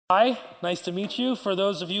Hi, nice to meet you. For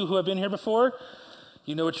those of you who have been here before,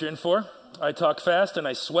 you know what you're in for. I talk fast and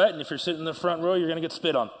I sweat, and if you're sitting in the front row, you're going to get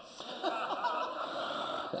spit on.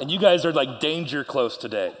 And you guys are like danger close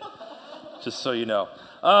today, just so you know.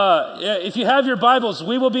 If you have your Bibles,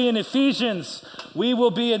 we will be in Ephesians. We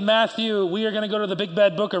will be in Matthew. We are going to go to the big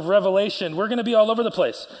bad book of Revelation. We're going to be all over the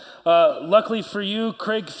place. Luckily for you,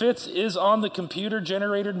 Craig Fitz is on the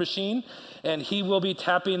computer-generated machine, and he will be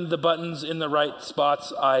tapping the buttons in the right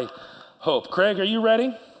spots, I hope. Craig, are you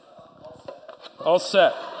ready? All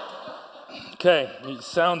set. Okay, he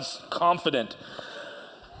sounds confident.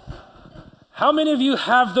 How many of you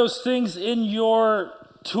have those things in your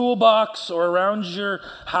toolbox or around your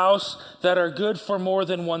house that are good for more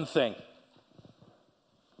than one thing?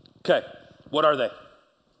 Okay, what are they?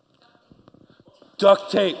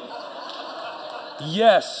 Duct tape.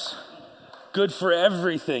 Yes. Good for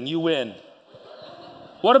everything. You win.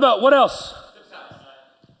 What else?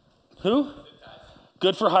 Who?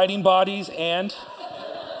 Good for hiding bodies and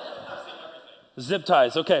zip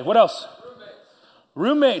ties. Okay, what else?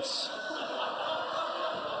 Roommates.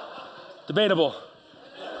 Debatable.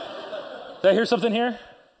 Did I hear something here?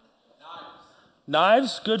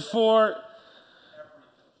 Knives. Good for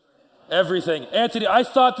everything. Anthony, I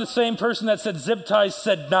thought the same person that said zip ties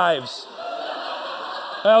said knives.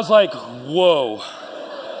 I was like, whoa.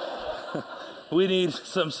 We need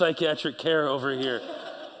some psychiatric care over here.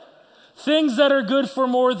 Things that are good for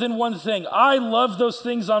more than one thing. I love those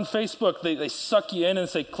things on Facebook. They suck you in and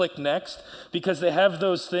say click next because they have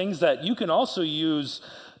those things that you can also use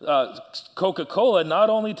Coca-Cola not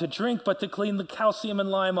only to drink but to clean the calcium and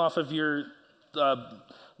lime off of your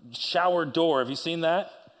shower door. Have you seen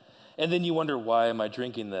that? And then you wonder, why am I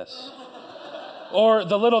drinking this? Or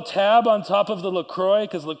the little tab on top of the LaCroix,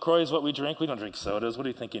 because LaCroix is what we drink. We don't drink sodas. What are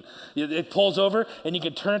you thinking? It pulls over, and you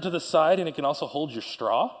can turn it to the side, and it can also hold your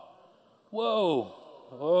straw.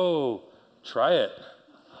 Whoa. Try it.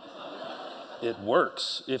 It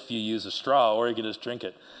works if you use a straw, or you can just drink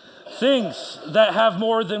it. Things that have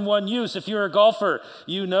more than one use. If you're a golfer,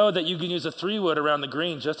 you know that you can use a 3-wood around the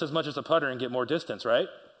green just as much as a putter and get more distance, right?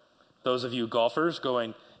 Those of you golfers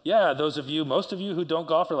going, yeah. Most of you who don't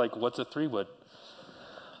golf are like, what's a 3-wood?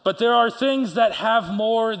 But there are things that have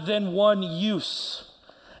more than one use.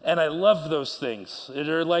 And I love those things.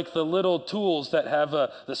 They're like the little tools that have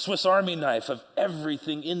the Swiss Army knife of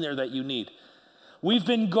everything in there that you need. We've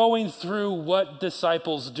been going through what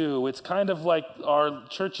disciples do. It's kind of like our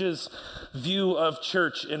church's view of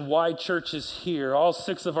church and why church is here. All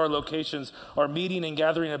 6 of our locations are meeting and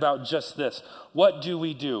gathering about just this. What do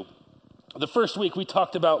we do? The first week we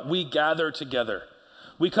talked about we gather together.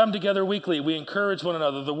 We come together weekly. We encourage one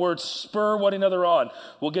another. The word spur one another on.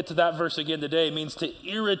 We'll get to that verse again today. It means to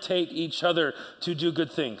irritate each other to do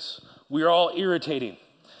good things. We are all irritating.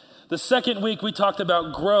 The second week we talked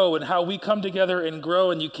about grow and how we come together and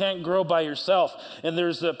grow, and you can't grow by yourself. And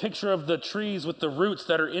there's a picture of the trees with the roots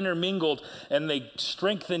that are intermingled and they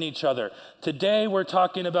strengthen each other. Today we're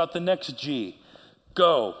talking about the next G.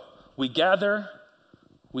 Go. We gather,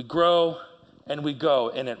 we grow, and we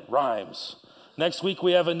go, and it rhymes. Next week,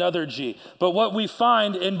 we have another G. But what we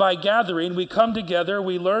find by gathering, we come together,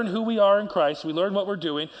 we learn who we are in Christ, we learn what we're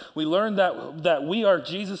doing, we learn that we are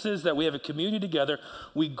Jesus's, that we have a community together,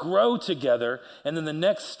 we grow together, and then the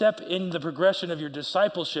next step in the progression of your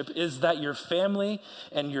discipleship is that your family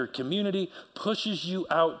and your community pushes you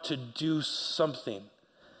out to do something.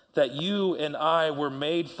 That you and I were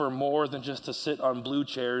made for more than just to sit on blue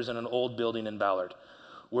chairs in an old building in Ballard.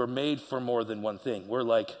 We're made for more than one thing. We're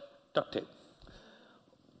like duct tape.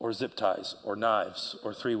 Or zip ties, or knives,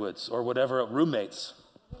 or 3-woods, or whatever, roommates.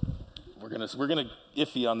 We're gonna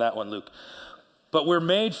iffy on that one, Luke. But we're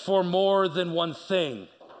made for more than one thing.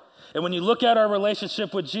 And when you look at our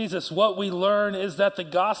relationship with Jesus, what we learn is that the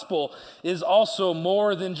gospel is also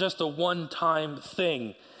more than just a one-time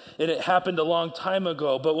thing. And it happened a long time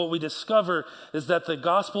ago. But what we discover is that the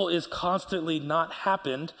gospel is constantly not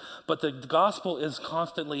happened, but the gospel is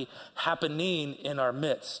constantly happening in our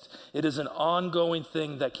midst. It is an ongoing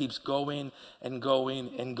thing that keeps going and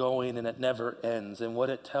going and going, and it never ends. And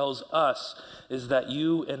what it tells us is that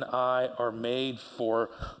you and I are made for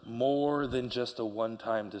more than just a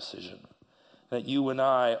one-time decision. That you and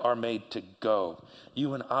I are made to go.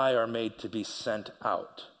 You and I are made to be sent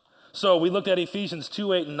out. So we looked at Ephesians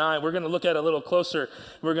 2, 8, and 9. We're going to look at it a little closer.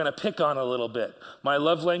 We're going to pick on a little bit. My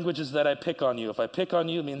love language is that I pick on you. If I pick on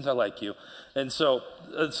you, it means I like you. And so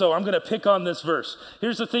I'm going to pick on this verse.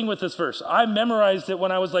 Here's the thing with this verse. I memorized it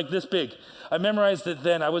when I was like this big. I memorized it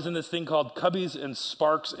then. I was in this thing called Cubbies and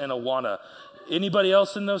Sparks and Awana. Anybody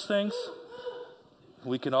else in those things?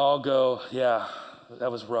 We can all go, yeah,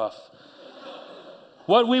 That was rough.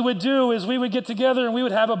 What we would do is we would get together and we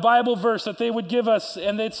would have a Bible verse that they would give us,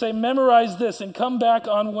 and they'd say, memorize this and come back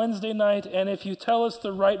on Wednesday night, and if you tell us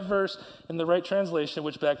the right verse in the right translation,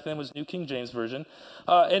 which back then was New King James Version,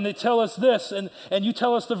 and they tell us this, and you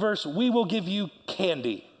tell us the verse, we will give you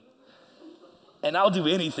candy. And I'll do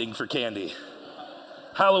anything for candy.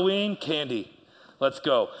 Halloween, candy. Let's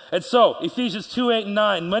go. And so, Ephesians 2, 8, and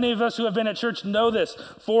 9. Many of us who have been at church know this.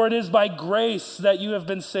 For it is by grace that you have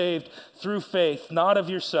been saved through faith, not of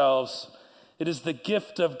yourselves. It is the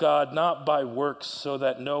gift of God, not by works, so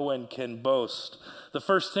that no one can boast. The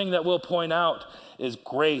first thing that we'll point out is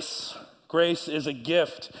grace. Grace is a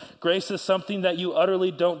gift. Grace is something that you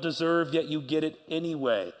utterly don't deserve, yet you get it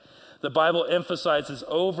anyway. The Bible emphasizes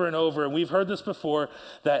over and over, and we've heard this before,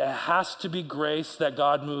 that it has to be grace that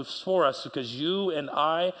God moves for us, because you and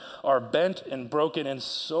I are bent and broken in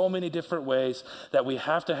so many different ways that we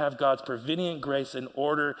have to have God's prevenient grace in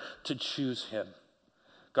order to choose him.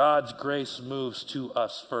 God's grace moves to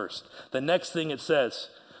us first. The next thing it says,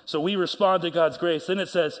 so we respond to God's grace. Then it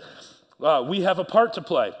says, we have a part to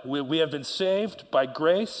play. We have been saved by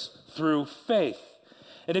grace through faith.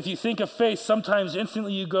 And if you think of faith, sometimes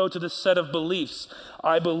instantly you go to this set of beliefs.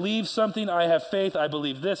 I believe something, I have faith, I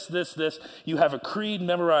believe this. You have a creed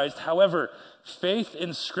memorized. However, faith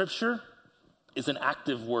in Scripture is an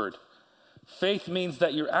active word. Faith means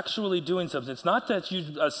that you're actually doing something. It's not that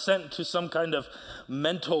you assent to some kind of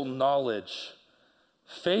mental knowledge.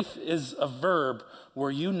 Faith is a verb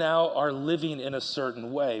where you now are living in a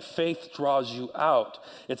certain way. Faith draws you out.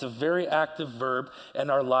 It's a very active verb,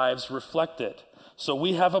 and our lives reflect it. So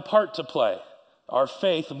we have a part to play. Our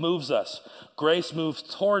faith moves us. Grace moves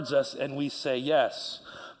towards us, and we say yes.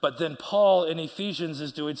 But then Paul in Ephesians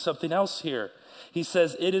is doing something else here. He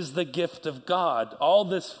says it is the gift of God. All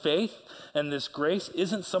this faith and this grace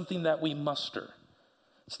isn't something that we muster.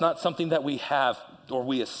 It's not something that we have or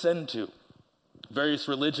we ascend to. Various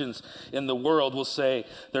religions in the world will say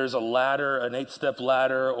there's a ladder, an 8-step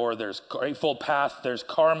ladder, or there's Eightfold Path, there's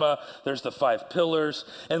karma, there's the 5 pillars.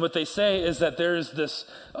 And what they say is that there's this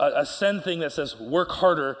ascend thing that says work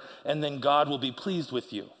harder and then God will be pleased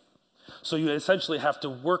with you. So you essentially have to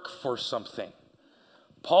work for something.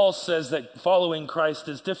 Paul says that following Christ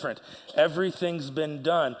is different. Everything's been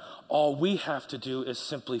done. All we have to do is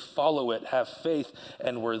simply follow it, have faith,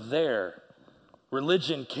 and we're there.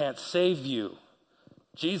 Religion can't save you.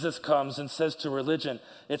 Jesus comes and says to religion,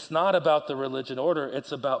 it's not about the religion order,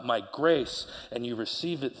 it's about my grace, and you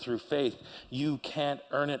receive it through faith. You can't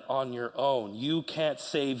earn it on your own. You can't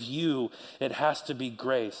save you. It has to be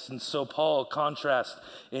grace. And so Paul contrasts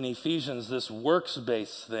in Ephesians this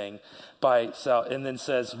works-based thing and then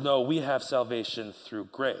says, no, we have salvation through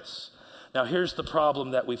grace. Now here's the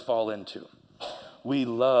problem that we fall into. We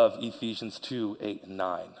love Ephesians 2, 8, and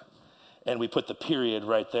 9. And we put the period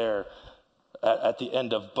right there at the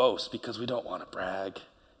end of boast because we don't want to brag.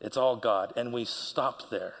 It's all God. And we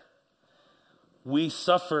stop there. We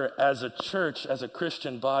suffer as a church, as a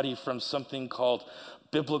Christian body, from something called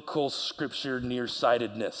biblical scripture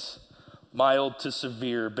nearsightedness. Mild to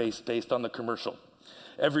severe based on the commercial.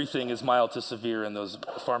 Everything is mild to severe in those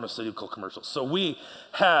pharmaceutical commercials. So we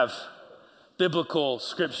have biblical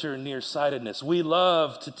scripture nearsightedness. We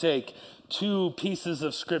love to take 2 pieces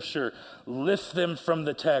of scripture, lift them from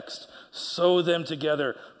the text, sew them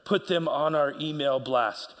together, put them on our email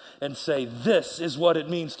blast, and say, this is what it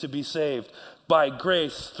means to be saved by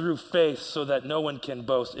grace through faith so that no one can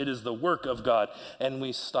boast. It is the work of God. And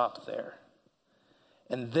we stop there.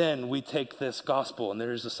 And then we take this gospel, and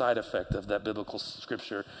there's a side effect of that biblical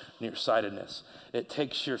scripture nearsightedness. It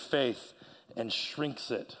takes your faith and shrinks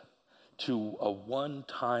it to a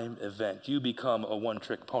one-time event. You become a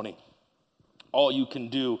one-trick pony. All you can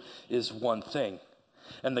do is one thing.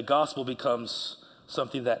 And the gospel becomes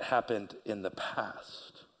something that happened in the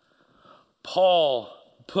past. Paul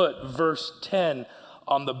put verse 10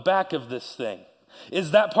 on the back of this thing.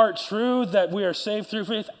 Is that part true, that we are saved through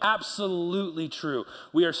faith? Absolutely true.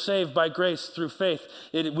 We are saved by grace through faith.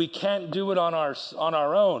 We can't do it on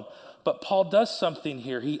our own. But Paul does something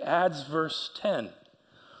here. He adds verse 10.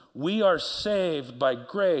 We are saved by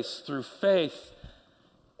grace through faith.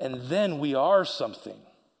 And then we are something.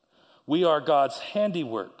 We are God's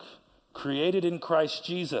handiwork, created in Christ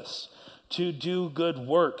Jesus to do good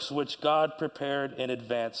works, which God prepared in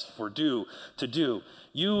advance to do.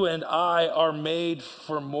 You and I are made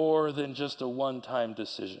for more than just a one-time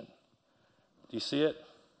decision. Do you see it?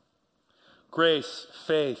 Grace,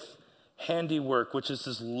 faith, handiwork, which is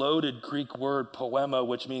this loaded Greek word poema,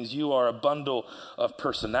 which means you are a bundle of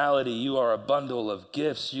personality, you are a bundle of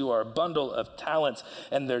gifts, you are a bundle of talents,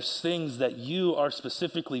 and there's things that you are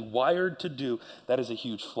specifically wired to do. That is a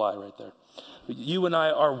huge fly right there. You and I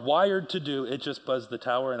are wired to do. It just buzzed the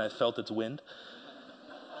tower and I felt its wind.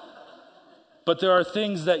 But there are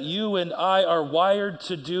things that you and I are wired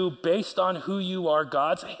to do based on who you are,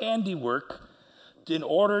 God's handiwork, in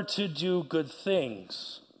order to do good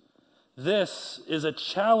things. This is a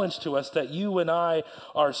challenge to us that you and I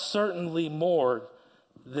are certainly more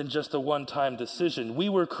than just a one-time decision. We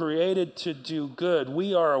were created to do good.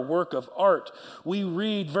 We are a work of art. We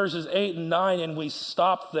read verses 8 and 9 and we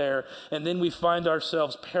stop there, and then we find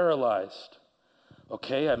ourselves paralyzed.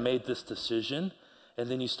 Okay, I made this decision. And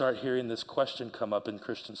then you start hearing this question come up in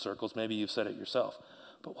Christian circles. Maybe you've said it yourself.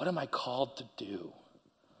 But what am I called to do?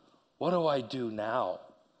 What do I do now?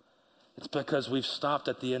 It's because we've stopped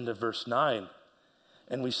at the end of verse 9.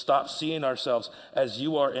 And we stop seeing ourselves as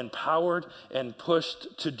you are empowered and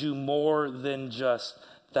pushed to do more than just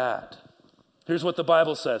that. Here's what the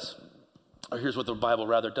Bible says. Or here's what the Bible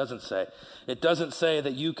rather doesn't say. It doesn't say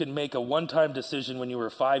that you can make a one-time decision when you were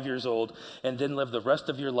 5 years old and then live the rest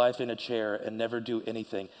of your life in a chair and never do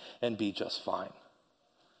anything and be just fine.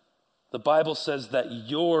 The Bible says that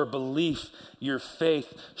your belief, your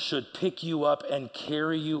faith should pick you up and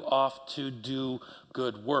carry you off to do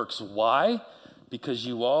good works. Why? Because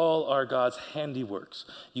you all are God's handiworks.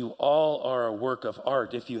 You all are a work of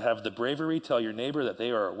art. If you have the bravery, tell your neighbor that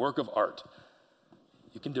they are a work of art.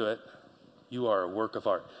 You can do it. You are a work of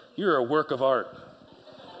art. You're a work of art.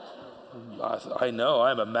 I know,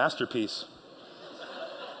 I'm a masterpiece.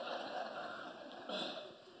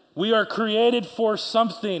 We are created for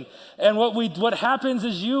something. And what happens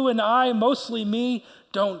is you and I, mostly me,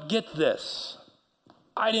 don't get this.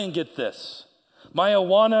 I didn't get this. My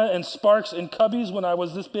Awana and Sparks and Cubbies when I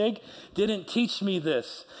was this big didn't teach me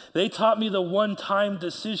this. They taught me the one-time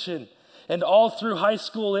decision. And all through high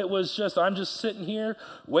school, it was just, I'm just sitting here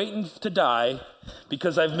waiting to die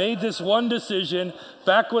because I've made this one decision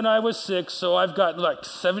back when I was 6, so I've got like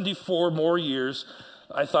 74 more years.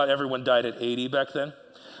 I thought everyone died at 80 back then.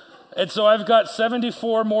 And so I've got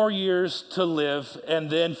 74 more years to live, and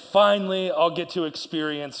then finally I'll get to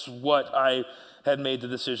experience what I had made the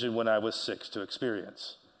decision when I was 6 to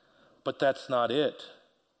experience. But that's not it.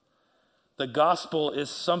 The gospel is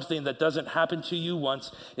something that doesn't happen to you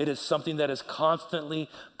once. It is something that is constantly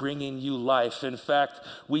bringing you life. In fact,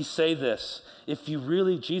 we say this. If you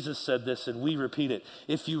really, Jesus said this and we repeat it.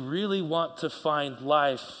 If you really want to find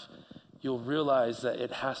life, you'll realize that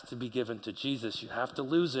it has to be given to Jesus. You have to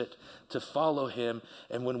lose it to follow him.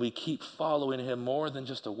 And when we keep following him more than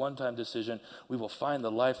just a one-time decision, we will find the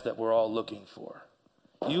life that we're all looking for.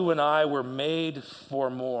 You and I were made for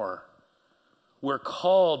more. We're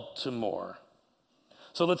called to more.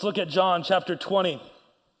 So let's look at John chapter 20.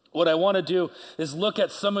 What I want to do is look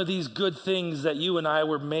at some of these good things that you and I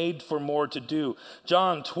were made for more to do.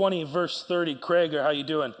 John 20, verse 30. Craig, how you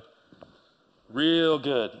doing? Real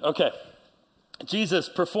good. Okay. Jesus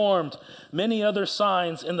performed many other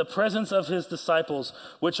signs in the presence of his disciples,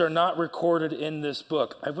 which are not recorded in this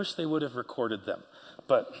book. I wish they would have recorded them,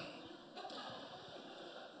 but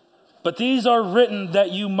these are written that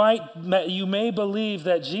you may believe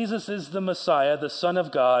that Jesus is the Messiah, the Son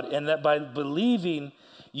of God, and that by believing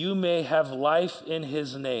you may have life in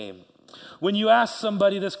his name. When you ask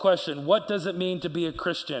somebody this question, what does it mean to be a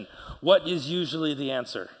Christian? What is usually the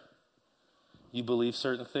answer? You believe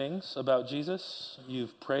certain things about Jesus.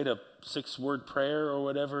 You've prayed a 6-word prayer or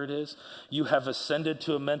whatever it is. You have ascended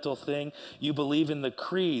to a mental thing. You believe in the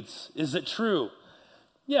creeds. Is it true?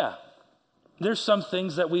 Yeah. There's some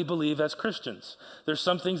things that we believe as Christians. There's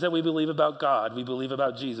some things that we believe about God. We believe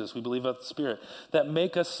about Jesus. We believe about the Spirit that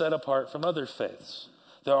make us set apart from other faiths.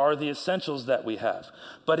 There are the essentials that we have.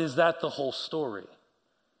 But is that the whole story?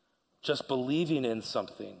 Just believing in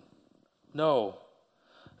something? No.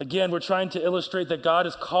 Again, we're trying to illustrate that God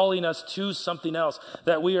is calling us to something else,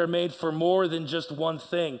 that we are made for more than just one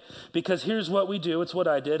thing. Because here's what we do. It's what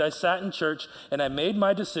I did. I sat in church and I made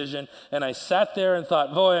my decision and I sat there and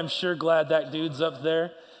thought, boy, I'm sure glad that dude's up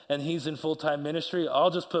there and he's in full-time ministry. I'll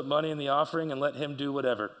just put money in the offering and let him do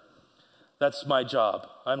whatever. That's my job.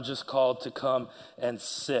 I'm just called to come and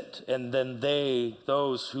sit. And then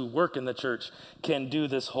those who work in the church, can do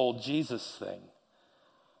this whole Jesus thing.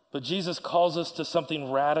 But Jesus calls us to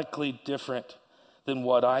something radically different than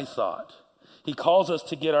what I thought. He calls us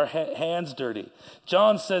to get our hands dirty.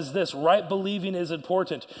 John says this, right believing is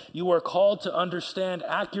important. You are called to understand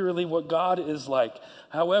accurately what God is like.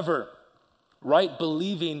 However, Right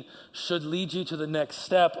believing should lead you to the next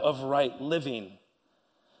step of right living.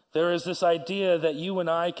 There is this idea that you and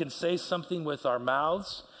I can say something with our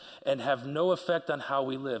mouths and have no effect on how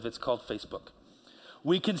we live. It's called Facebook.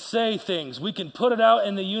 We can say things, we can put it out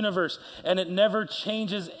in the universe, and it never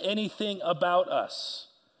changes anything about us.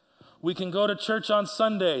 We can go to church on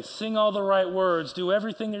Sunday, sing all the right words, do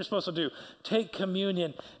everything you're supposed to do, take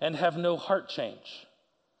communion, and have no heart change.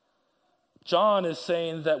 John is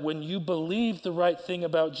saying that when you believe the right thing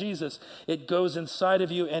about Jesus, it goes inside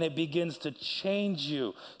of you and it begins to change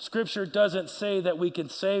you. Scripture doesn't say that we can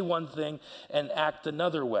say one thing and act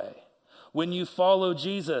another way. When you follow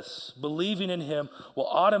Jesus, believing in him will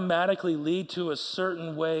automatically lead to a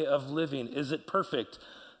certain way of living. Is it perfect?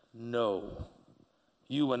 No.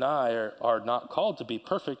 You and I are not called to be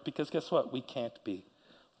perfect because guess what? We can't be.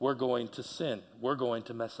 We're going to sin. We're going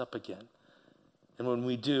to mess up again. And when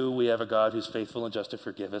we do, we have a God who's faithful and just to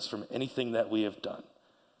forgive us from anything that we have done.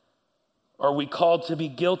 Are we called to be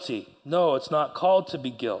guilty? No, it's not called to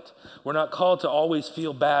be guilt. We're not called to always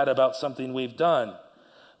feel bad about something we've done.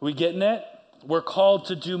 We getting it? We're called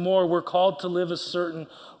to do more. We're called to live a certain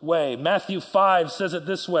way. Matthew 5 says it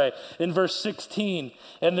this way in verse 16.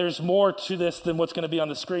 And there's more to this than what's going to be on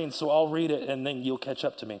the screen, so I'll read it and then you'll catch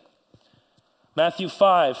up to me. Matthew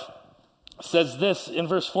 5 says this in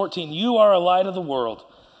verse 14. You are a light of the world.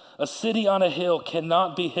 A city on a hill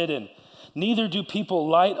cannot be hidden. Neither do people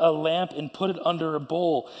light a lamp and put it under a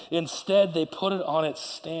bowl. Instead, they put it on its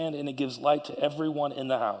stand and it gives light to everyone in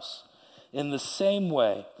the house. In the same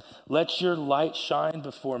way, let your light shine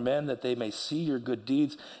before men that they may see your good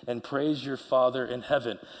deeds and praise your Father in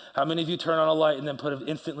heaven. How many of you turn on a light and then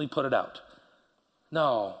instantly put it out?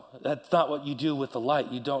 No, that's not what you do with the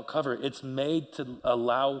light. You don't cover it. It's made to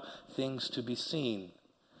allow things to be seen.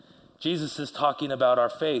 Jesus is talking about our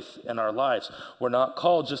faith and our lives. We're not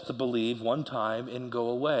called just to believe one time and go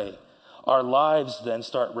away. Our lives then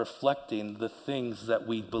start reflecting the things that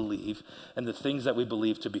we believe and the things that we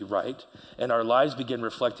believe to be right. And our lives begin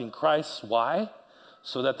reflecting Christ. Why?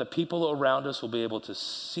 So that the people around us will be able to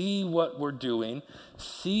see what we're doing,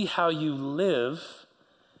 see how you live,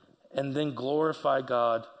 and then glorify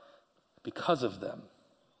God because of them.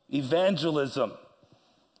 Evangelism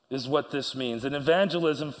is what this means. And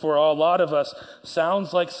evangelism for a lot of us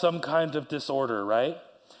sounds like some kind of disorder, right?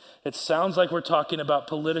 It sounds like we're talking about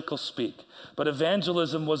political speak. But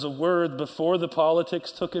evangelism was a word before the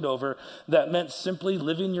politics took it over that meant simply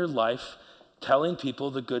living your life, telling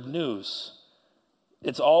people the good news.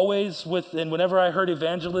 It's always and whenever I heard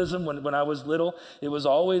evangelism when I was little, it was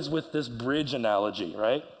always with this bridge analogy,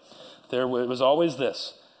 right? It was always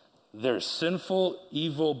this. There's sinful,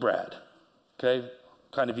 evil Brad. Okay?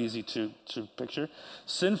 Kind of easy to picture.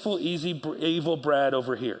 Sinful, evil Brad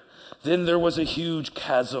over here. Then there was a huge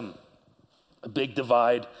chasm, a big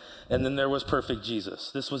divide, and then there was perfect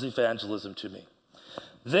Jesus. This was evangelism to me.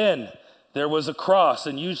 Then there was a cross,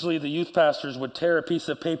 and usually the youth pastors would tear a piece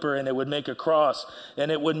of paper and it would make a cross,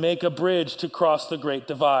 and it would make a bridge to cross the great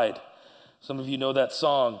divide. Some of you know that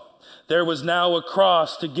song. There was now a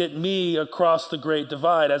cross to get me across the great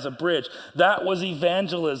divide as a bridge. That was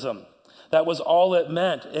evangelism. That was all it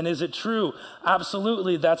meant. And is it true?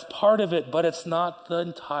 Absolutely, that's part of it, but it's not the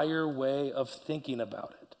entire way of thinking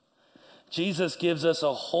about it. Jesus gives us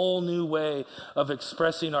a whole new way of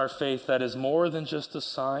expressing our faith that is more than just a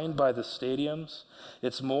sign by the stadiums.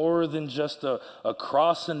 It's more than just a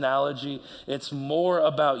cross analogy. It's more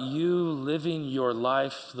about you living your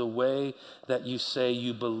life the way that you say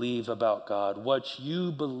you believe about God. What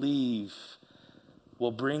you believe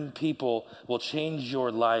will change your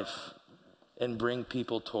life and bring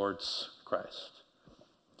people towards Christ.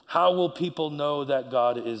 How will people know that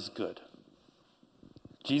God is good?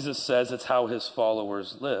 Jesus says it's how his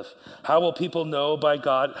followers live. How will people know by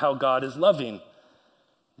God how God is loving?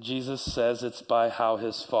 Jesus says it's by how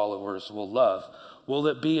his followers will love. Will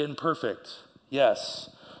it be imperfect?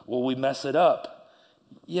 Yes. Will we mess it up?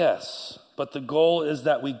 Yes. But the goal is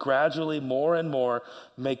that we gradually, more and more,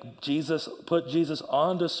 put Jesus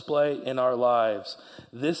on display in our lives.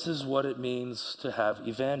 This is what it means to have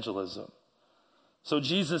evangelism. So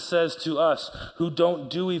Jesus says to us who don't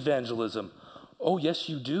do evangelism, oh, yes,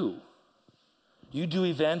 you do. You do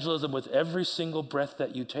evangelism with every single breath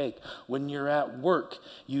that you take. When you're at work,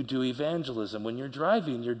 you do evangelism. When you're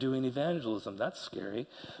driving, you're doing evangelism. That's scary.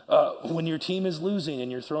 When your team is losing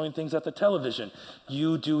and you're throwing things at the television,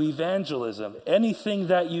 you do evangelism. Anything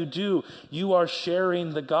that you do, you are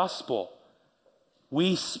sharing the gospel.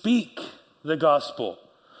 We speak the gospel.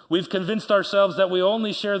 We've convinced ourselves that we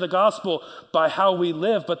only share the gospel by how we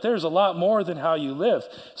live, but there's a lot more than how you live.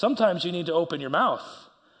 Sometimes you need to open your mouth.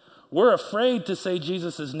 We're afraid to say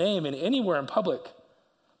Jesus' name anywhere in public,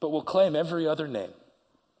 but we'll claim every other name.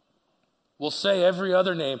 We'll say every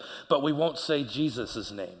other name, but we won't say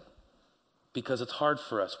Jesus' name because it's hard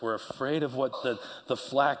for us. We're afraid of what the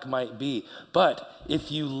flack might be. But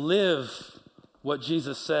if you live what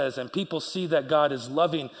Jesus says, and people see that God is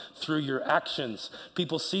loving through your actions,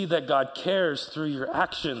 people see that God cares through your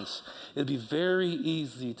actions, it'd be very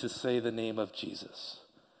easy to say the name of Jesus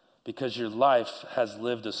because your life has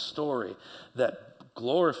lived a story that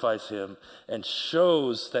glorifies him and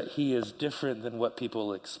shows that he is different than what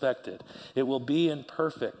people expected. It will be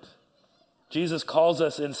imperfect. Jesus calls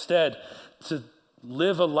us instead to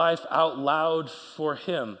live a life out loud for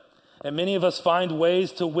him. And many of us find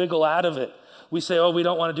ways to wiggle out of it. We say, oh, we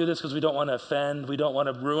don't want to do this because we don't want to offend. We don't want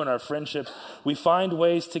to ruin our friendship. We find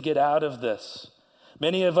ways to get out of this.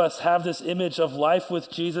 Many of us have this image of life with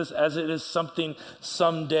Jesus as it is something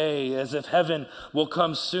someday, as if heaven will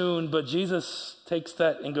come soon. But Jesus takes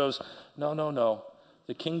that and goes, no.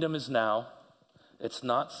 The kingdom is now. It's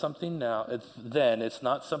not something now. It's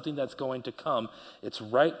not something that's going to come. It's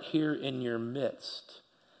right here in your midst.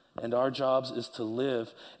 And our jobs is to live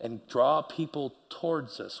and draw people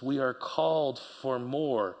towards us. We are called for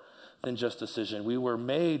more than just decision. We were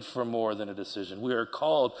made for more than a decision. We are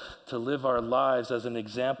called to live our lives as an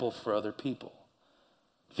example for other people.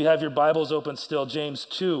 If you have your Bibles open still, James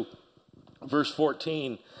 2, verse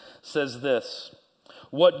 14 says this: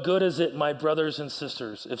 "What good is it, my brothers and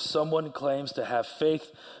sisters, if someone claims to have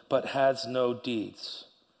faith but has no deeds?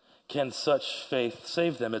 Can such faith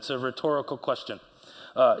save them?" It's a rhetorical question.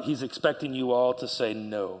 He's expecting you all to say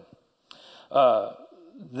no.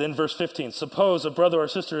 Then verse 15, "Suppose a brother or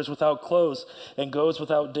sister is without clothes and goes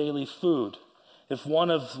without daily food. If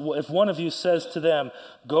one of you says to them,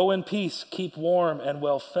 'Go in peace, keep warm and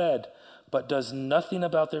well fed,' but does nothing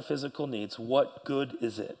about their physical needs, what good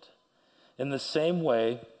is it? In the same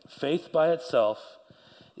way, faith by itself,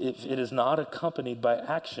 if it is not accompanied by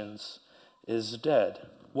actions, is dead."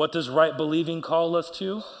 What does right believing call us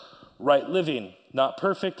to? Right living. Not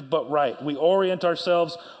perfect, but right. We orient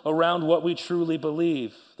ourselves around what we truly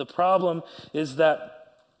believe. The problem is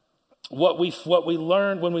that what we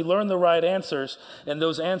learn, when we learn the right answers, and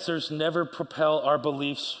those answers never propel our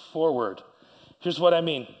beliefs forward. Here's what I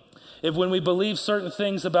mean. If when we believe certain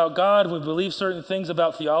things about God, we believe certain things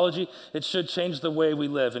about theology, it should change the way we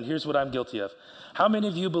live. And here's what I'm guilty of. How many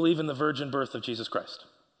of you believe in the virgin birth of Jesus Christ?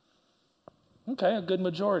 Okay, a good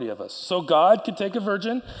majority of us. So God could take a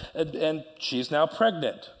virgin and she's now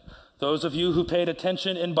pregnant. Those of you who paid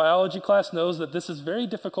attention in biology class knows that this is very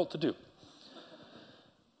difficult to do.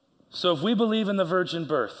 So if we believe in the virgin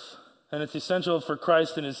birth, and it's essential for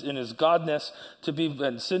Christ in his godness to be,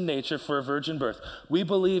 and sin nature for a virgin birth, we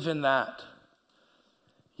believe in that.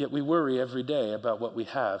 Yet we worry every day about what we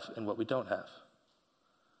have and what we don't have.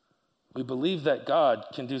 We believe that God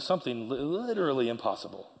can do something literally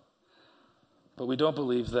impossible. But we don't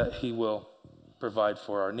believe that he will provide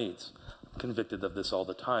for our needs. I'm convicted of this all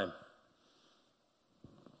the time.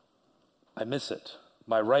 I miss it.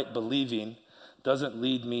 My right believing doesn't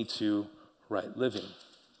lead me to right living.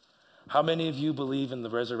 How many of you believe in the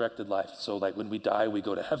resurrected life? So like when we die, we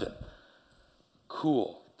go to heaven.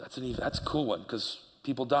 Cool. That's a cool one because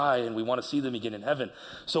people die and we want to see them again in heaven.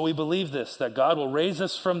 So we believe this, that God will raise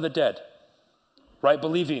us from the dead. Right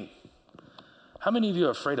believing. How many of you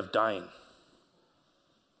are afraid of dying?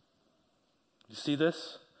 You see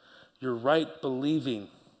this? Your right believing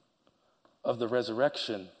of the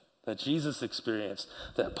resurrection that Jesus experienced,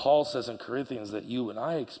 that Paul says in Corinthians that you and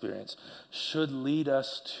I experience, should lead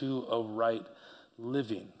us to a right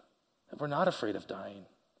living. That we're not afraid of dying.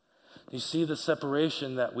 You see the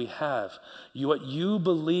separation that we have. What you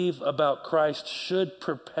believe about Christ should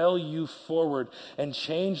propel you forward and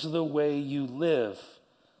change the way you live.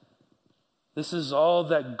 This is all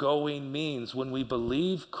that going means. When we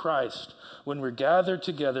believe Christ, when we're gathered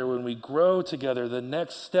together, when we grow together, the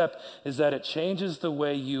next step is that it changes the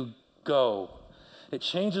way you go. It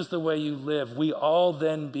changes the way you live. We all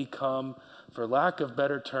then become, for lack of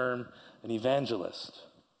better term, an evangelist.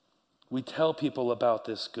 We tell people about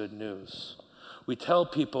this good news. We tell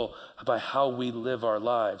people about how we live our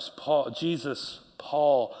lives. Jesus,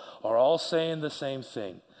 Paul are all saying the same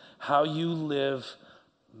thing. How you live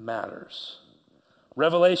matters.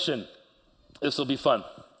 Revelation. This will be fun.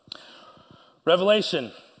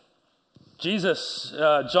 Revelation. Jesus,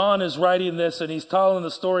 John is writing this and he's telling the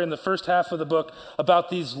story in the first half of the book about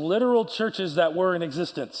these literal churches that were in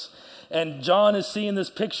existence. And John is seeing this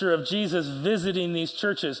picture of Jesus visiting these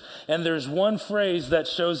churches. And there's one phrase that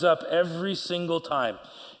shows up every single time.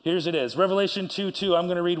 Here's it is. Revelation 2:2. I'm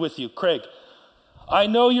going to read with you. Craig. I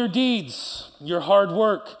know your deeds, your hard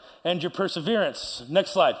work, and your perseverance.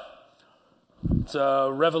 Next slide. It's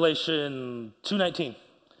Revelation 2:19.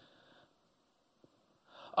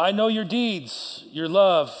 I know your deeds, your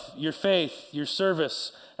love, your faith, your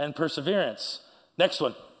service, and perseverance. Next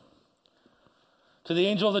one. To the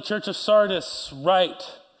angel of the church of Sardis,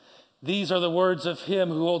 write, these are the words of him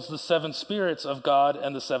who holds the 7 spirits of God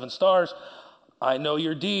and the 7 stars. I know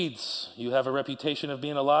your deeds. You have a reputation of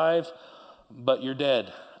being alive, but you're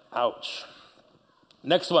dead. Ouch.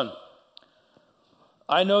 Next one.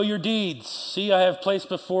 I know your deeds. See, I have placed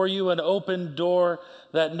before you an open door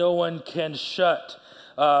that no one can shut.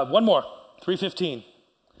 One more, 3:15.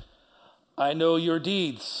 I know your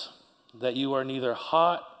deeds, that you are neither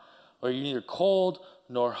hot or you're neither cold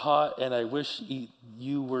nor hot, and I wish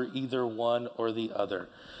you were either one or the other.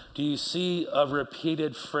 Do you see a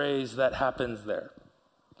repeated phrase that happens there?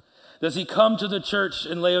 Does he come to the church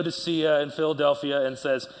in Laodicea and Philadelphia and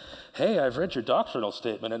says, hey, I've read your doctrinal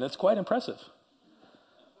statement and it's quite impressive.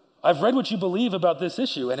 I've read what you believe about this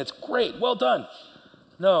issue and it's great, well done.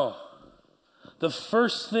 No. The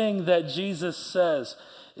first thing that Jesus says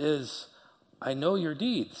is, I know your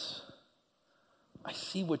deeds. I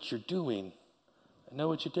see what you're doing. I know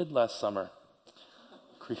what you did last summer.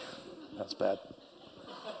 That's bad.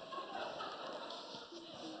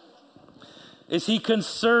 Is he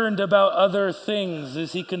concerned about other things?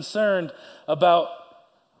 Is he concerned about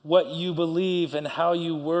what you believe and how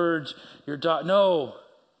you word your No.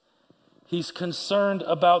 He's concerned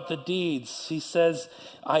about the deeds. He says,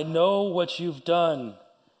 I know what you've done.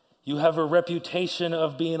 You have a reputation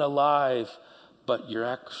of being alive, but you're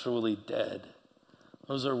actually dead.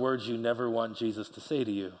 Those are words you never want Jesus to say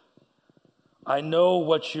to you. I know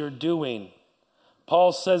what you're doing.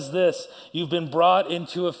 Paul says this, you've been brought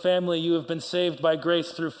into a family. You have been saved by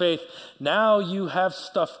grace through faith. Now you have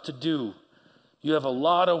stuff to do. You have a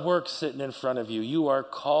lot of work sitting in front of you. You are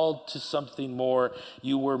called to something more.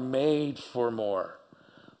 You were made for more.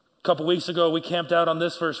 A couple weeks ago, we camped out on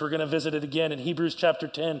this verse. We're going to visit it again in Hebrews chapter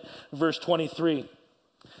 10, verse 23.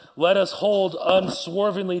 Let us hold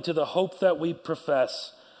unswervingly to the hope that we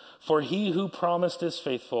profess, for he who promised is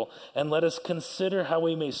faithful, and let us consider how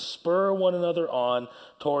we may spur one another on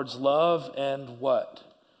towards love and what?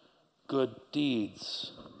 Good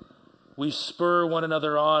deeds. We spur one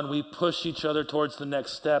another on. We push each other towards the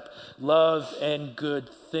next step. Love and good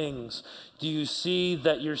things. Do you see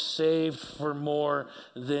that you're saved for more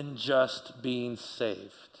than just being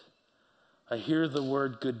saved? I hear the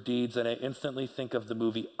word good deeds and I instantly think of the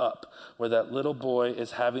movie Up, where that little boy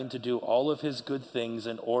is having to do all of his good things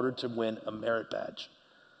in order to win a merit badge.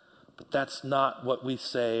 But that's not what we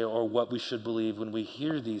say or what we should believe when we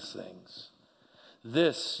hear these things.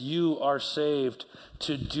 You are saved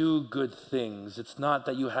to do good things. It's not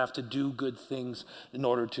that you have to do good things in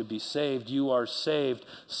order to be saved. You are saved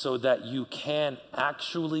so that you can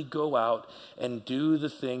actually go out and do the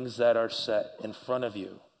things that are set in front of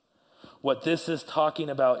you. What this is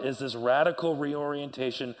talking about is this radical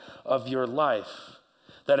reorientation of your life.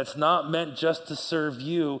 That it's not meant just to serve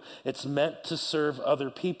you, it's meant to serve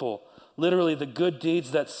other people. Literally, the good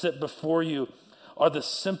deeds that sit before you are the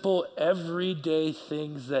simple, everyday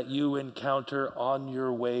things that you encounter on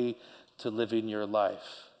your way to living your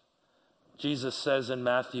life. Jesus says in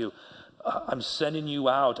Matthew, I'm sending you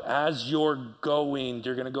out. As you're going,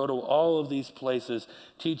 you're going to go to all of these places,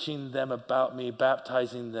 teaching them about me,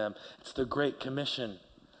 baptizing them. It's the Great Commission.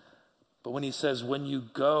 But when he says when you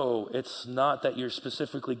go, it's not that you're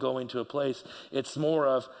specifically going to a place. It's more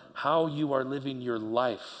of how you are living your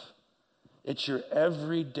life. It's your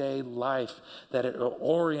everyday life that it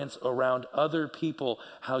orients around other people,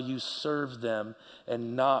 how you serve them,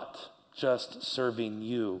 and not just serving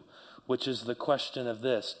you, which is the question of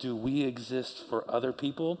this. Do we exist for other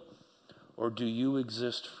people, or do you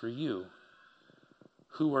exist for you?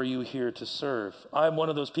 Who are you here to serve? I'm one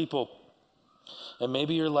of those people, and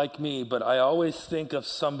maybe you're like me, but I always think of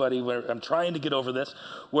somebody where I'm trying to get over this,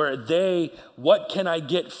 where what can I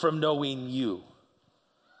get from knowing you?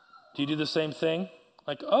 Do you do the same thing?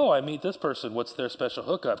 Like, oh, I meet this person. What's their special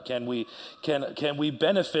hookup? Can we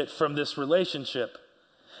benefit from this relationship?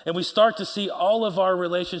 And we start to see all of our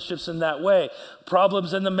relationships in that way.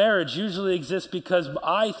 Problems in the marriage usually exist because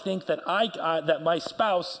I think that that my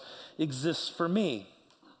spouse exists for me.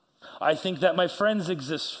 I think that my friends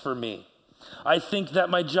exist for me. I think that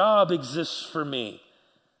my job exists for me.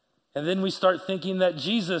 And then we start thinking that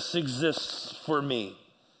Jesus exists for me.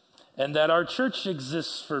 And that our church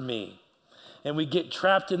exists for me. And we get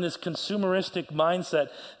trapped in this consumeristic mindset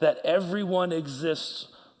that everyone exists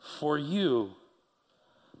for you.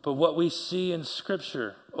 But what we see in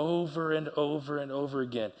Scripture over and over and over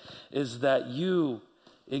again is that you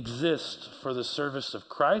exist for the service of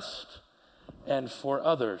Christ and for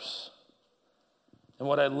others. And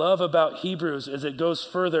what I love about Hebrews is it goes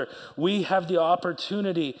further. We have the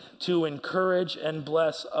opportunity to encourage and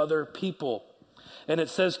bless other people. And it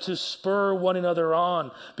says to spur one another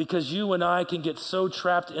on, because you and I can get so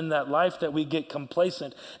trapped in that life that we get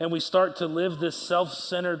complacent and we start to live this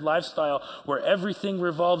self-centered lifestyle where everything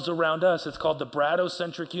revolves around us. It's called the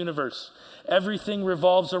bradocentric universe. Everything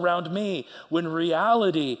revolves around me, when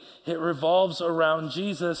reality, it revolves around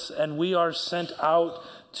Jesus, and we are sent out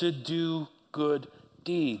to do good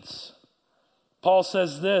deeds. Paul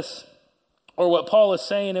says this, or what Paul is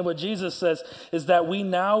saying and what Jesus says, is that we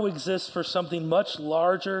now exist for something much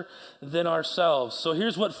larger than ourselves. So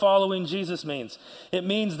here's what following Jesus means. It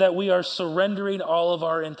means that we are surrendering all of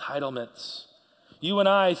our entitlements. You and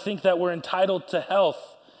I think that we're entitled to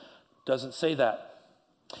health. Doesn't say that.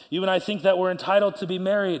 You and I think that we're entitled to be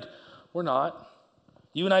married. We're not.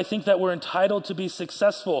 You and I think that we're entitled to be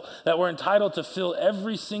successful, that we're entitled to fill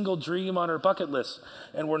every single dream on our bucket list,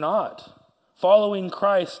 and we're not. Following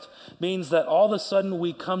Christ means that all of a sudden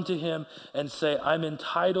we come to him and say, I'm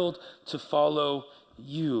entitled to follow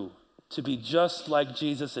you, to be just like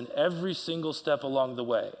Jesus in every single step along the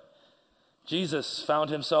way. Jesus found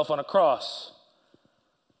himself on a cross,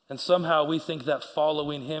 and somehow we think that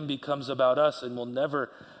following him becomes about us, and we'll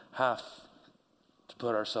never have to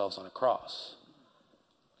put ourselves on a cross.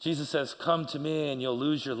 Jesus says, come to me and you'll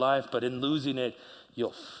lose your life, but in losing it,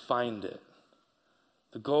 you'll find it.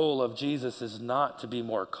 The goal of Jesus is not to be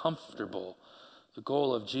more comfortable. The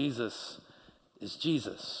goal of Jesus is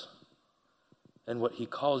Jesus and what he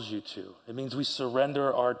calls you to. It means we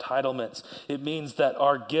surrender our entitlements. It means that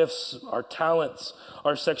our gifts, our talents,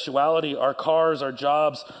 our sexuality, our cars, our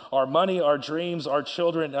jobs, our money, our dreams, our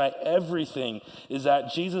children, everything is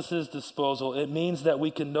at Jesus' disposal. It means that we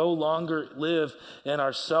can no longer live in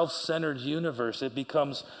our self-centered universe. It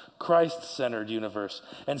becomes Christ-centered universe.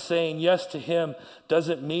 And saying yes to him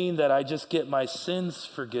doesn't mean that I just get my sins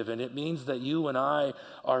forgiven. It means that you and I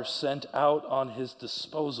are sent out on his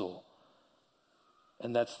disposal.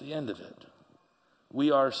 And that's the end of it. We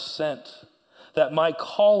are sent. That my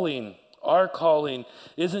calling, our calling,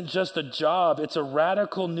 isn't just a job. It's a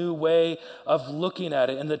radical new way of looking at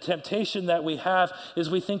it. And the temptation that we have is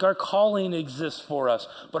we think our calling exists for us.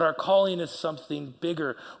 But our calling is something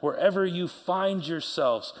bigger. Wherever you find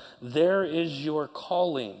yourselves, there is your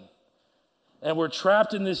calling. And we're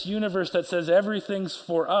trapped in this universe that says everything's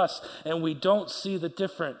for us, and we don't see the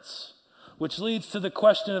difference. Which leads to the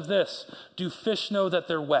question of this: do fish know that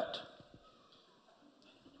they're wet?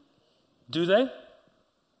 Do they?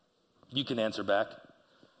 You can answer back.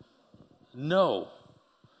 No.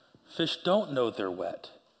 Fish don't know they're wet.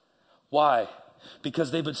 Why? Because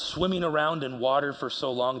they've been swimming around in water for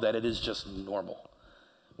so long that it is just normal.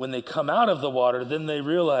 When they come out of the water, then they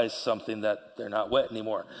realize something, that they're not wet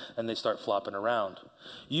anymore, and they start flopping around.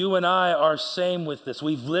 You and I are same with this.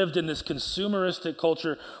 We've lived in this consumeristic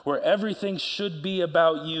culture where everything should be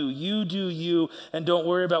about you. You do you, and don't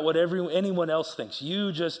worry about what anyone else thinks.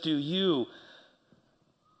 You just do you.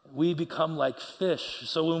 We become like fish.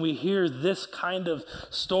 So when we hear this kind of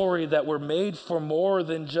story that we're made for more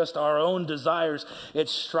than just our own desires, it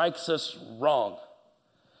strikes us wrong.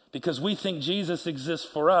 Because we think Jesus exists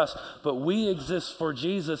for us, but we exist for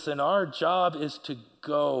Jesus, and our job is to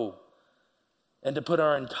go and to put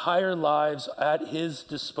our entire lives at his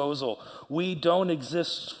disposal. We don't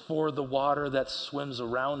exist for the water that swims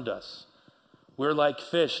around us. We're like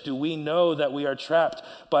fish. Do we know that we are trapped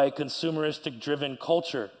by a consumeristic-driven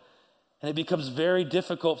culture? And it becomes very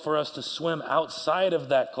difficult for us to swim outside of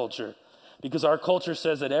that culture, because our culture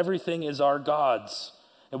says that everything is our God's.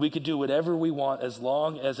 And we could do whatever we want as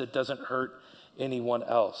long as it doesn't hurt anyone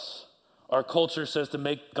else. Our culture says to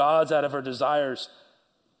make gods out of our desires.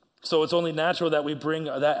 So it's only natural that we bring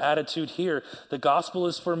that attitude here. The gospel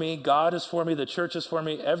is for me, God is for me, the church is for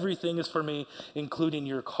me, everything is for me, including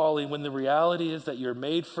your calling. When the reality is that you're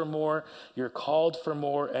made for more, you're called for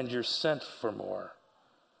more, and you're sent for more.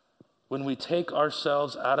 When we take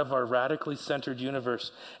ourselves out of our radically centered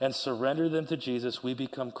universe and surrender them to Jesus, we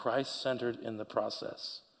become Christ-centered in the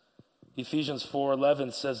process. Ephesians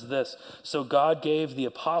 4:11 says this: so God gave the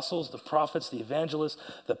apostles, the prophets, the evangelists,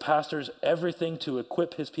 the pastors, everything to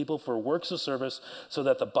equip his people for works of service so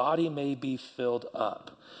that the body may be filled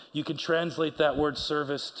up. You can translate that word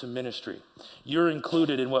service to ministry. You're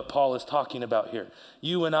included in what Paul is talking about here.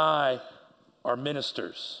 You and I are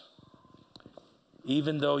ministers.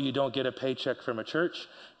 Even though you don't get a paycheck from a church,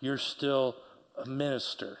 you're still a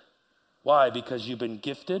minister. Why? Because you've been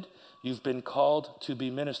gifted. You've been called to be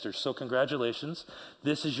ministers. So congratulations.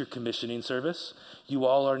 This is your commissioning service. You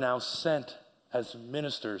all are now sent as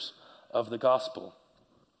ministers of the gospel.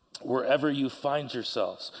 Wherever you find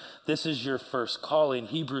yourselves, this is your first calling.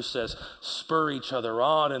 Hebrews says, spur each other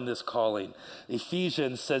on in this calling.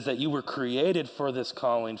 Ephesians says that you were created for this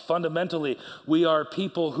calling. Fundamentally, we are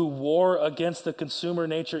people who war against the consumer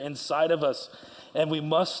nature inside of us. And we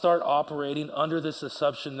must start operating under this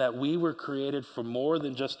assumption that we were created for more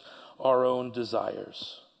than just our own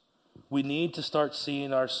desires. We need to start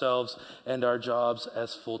seeing ourselves and our jobs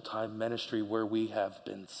as full-time ministry where we have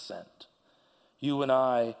been sent. You and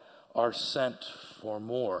I are sent for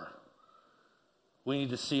more. We need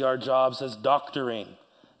to see our jobs as doctoring,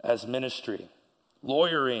 as ministry,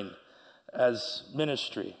 lawyering as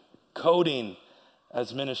ministry, coding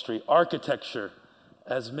as ministry, architecture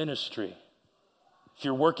as ministry. If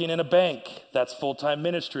you're working in a bank, that's full-time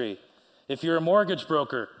ministry. If you're a mortgage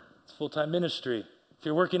broker, it's full-time ministry. If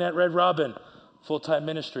you're working at Red Robin, full-time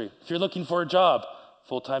ministry. If you're looking for a job,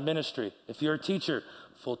 full-time ministry. If you're a teacher,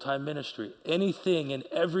 full-time ministry. Anything and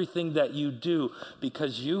everything that you do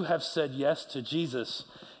because you have said yes to Jesus,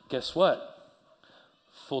 guess what?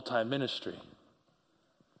 Full-time ministry.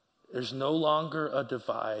 There's no longer a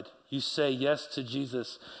divide. You say yes to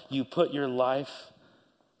Jesus. You put your life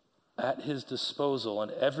at his disposal,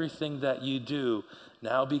 and everything that you do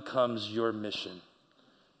now becomes your mission.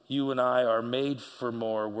 You and I are made for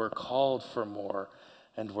more, we're called for more,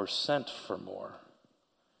 and we're sent for more.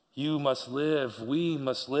 We must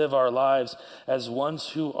live our lives as ones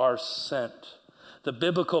who are sent. The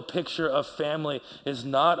biblical picture of family is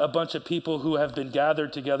not a bunch of people who have been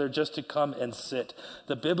gathered together just to come and sit.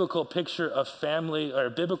 The biblical picture of family, or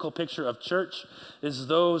biblical picture of church, is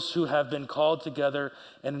those who have been called together,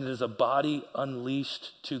 and it is a body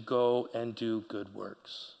unleashed to go and do good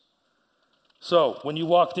works. So, when you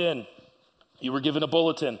walked in, you were given a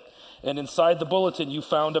bulletin, and inside the bulletin you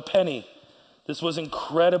found a penny. This was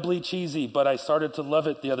incredibly cheesy, but I started to love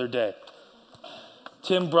it the other day.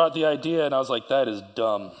 Tim brought the idea, and I was like, that is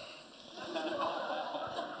dumb.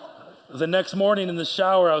 The next morning in the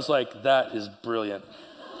shower, I was like, that is brilliant.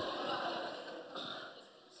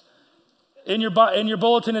 In your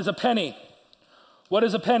bulletin is a penny. What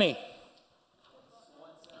is a penny?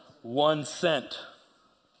 1 cent.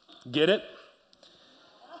 Get it?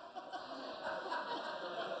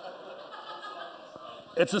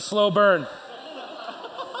 It's a slow burn.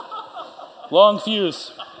 Long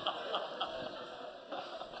fuse.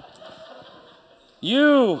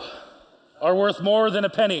 You are worth more than a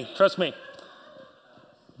penny, trust me.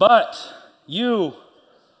 But you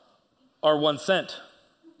are 1 cent.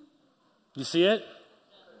 You see it?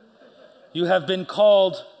 You have been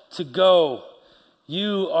called to go.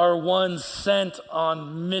 You are 1 cent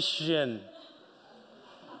on mission.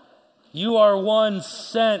 You are 1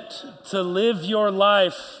 cent to live your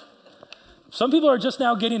life. Some people are just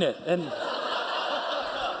now getting it, and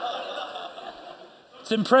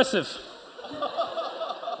it's impressive.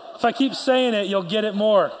 If I keep saying it, you'll get it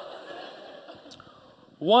more.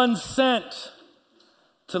 1 cent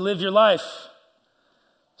to live your life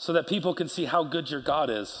so that people can see how good your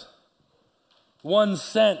God is. 1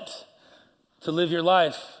 cent to live your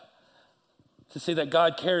life to see that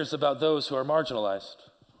God cares about those who are marginalized.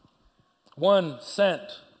 1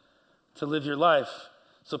 cent to live your life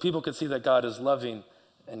so people can see that God is loving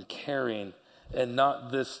and caring and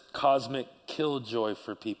not this cosmic killjoy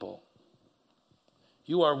for people.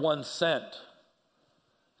 You are 1 cent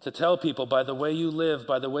to tell people by the way you live,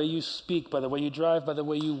 by the way you speak, by the way you drive, by the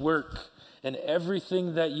way you work, and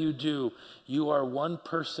everything that you do, you are 1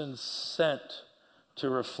 person sent to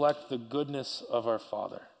reflect the goodness of our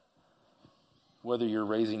Father. Whether you're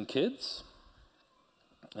raising kids,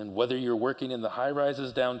 and whether you're working in the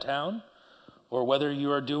high-rises downtown, or whether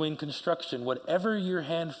you are doing construction, whatever your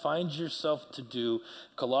hand finds yourself to do,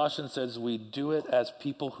 Colossians says we do it as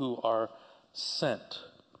people who are sent.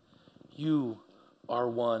 You are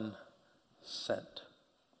 1 cent.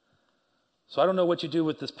 So I don't know what you do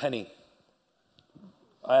with this penny.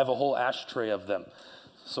 I have a whole ashtray of them.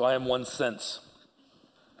 So I am 1 cent.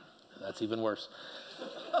 That's even worse.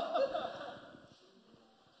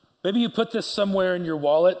 Maybe you put this somewhere in your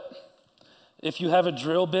wallet. If you have a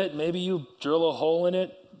drill bit, maybe you drill a hole in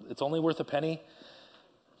it. It's only worth a penny.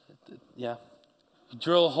 Yeah. You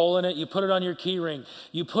drill a hole in it, you put it on your key ring.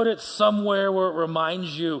 You put it somewhere where it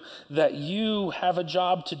reminds you that you have a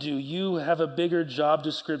job to do. You have a bigger job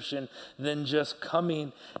description than just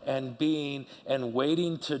coming and being and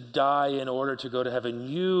waiting to die in order to go to heaven.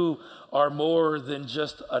 You are more than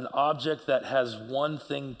just an object that has one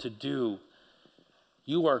thing to do.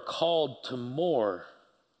 You are called to more.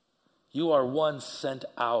 You are one sent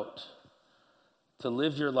out to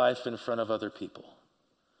live your life in front of other people.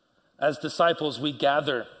 As disciples, we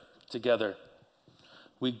gather together,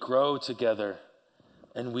 we grow together,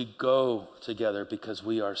 and we go together because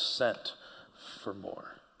we are sent for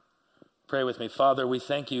more. Pray with me. Father, we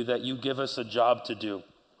thank you that you give us a job to do,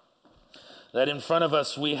 that in front of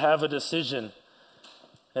us we have a decision,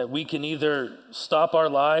 that we can either stop our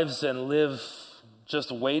lives and live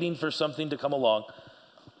just waiting for something to come along,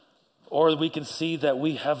 or we can see that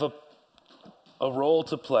we have a role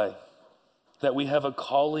to play, that we have a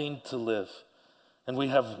calling to live, and we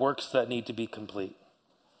have works that need to be complete.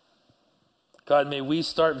 God, may we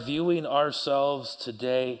start viewing ourselves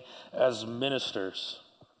today as ministers,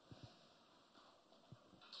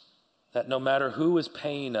 that no matter who is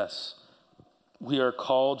paying us, we are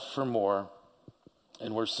called for more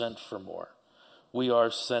and we're sent for more. We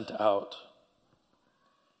are sent out.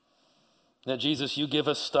 That Jesus, you give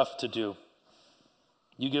us stuff to do.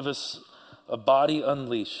 You give us a body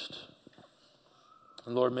unleashed.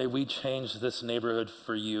 And Lord, may we change this neighborhood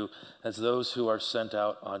for you as those who are sent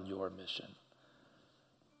out on your mission.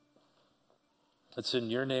 It's in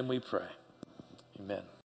your name we pray. Amen.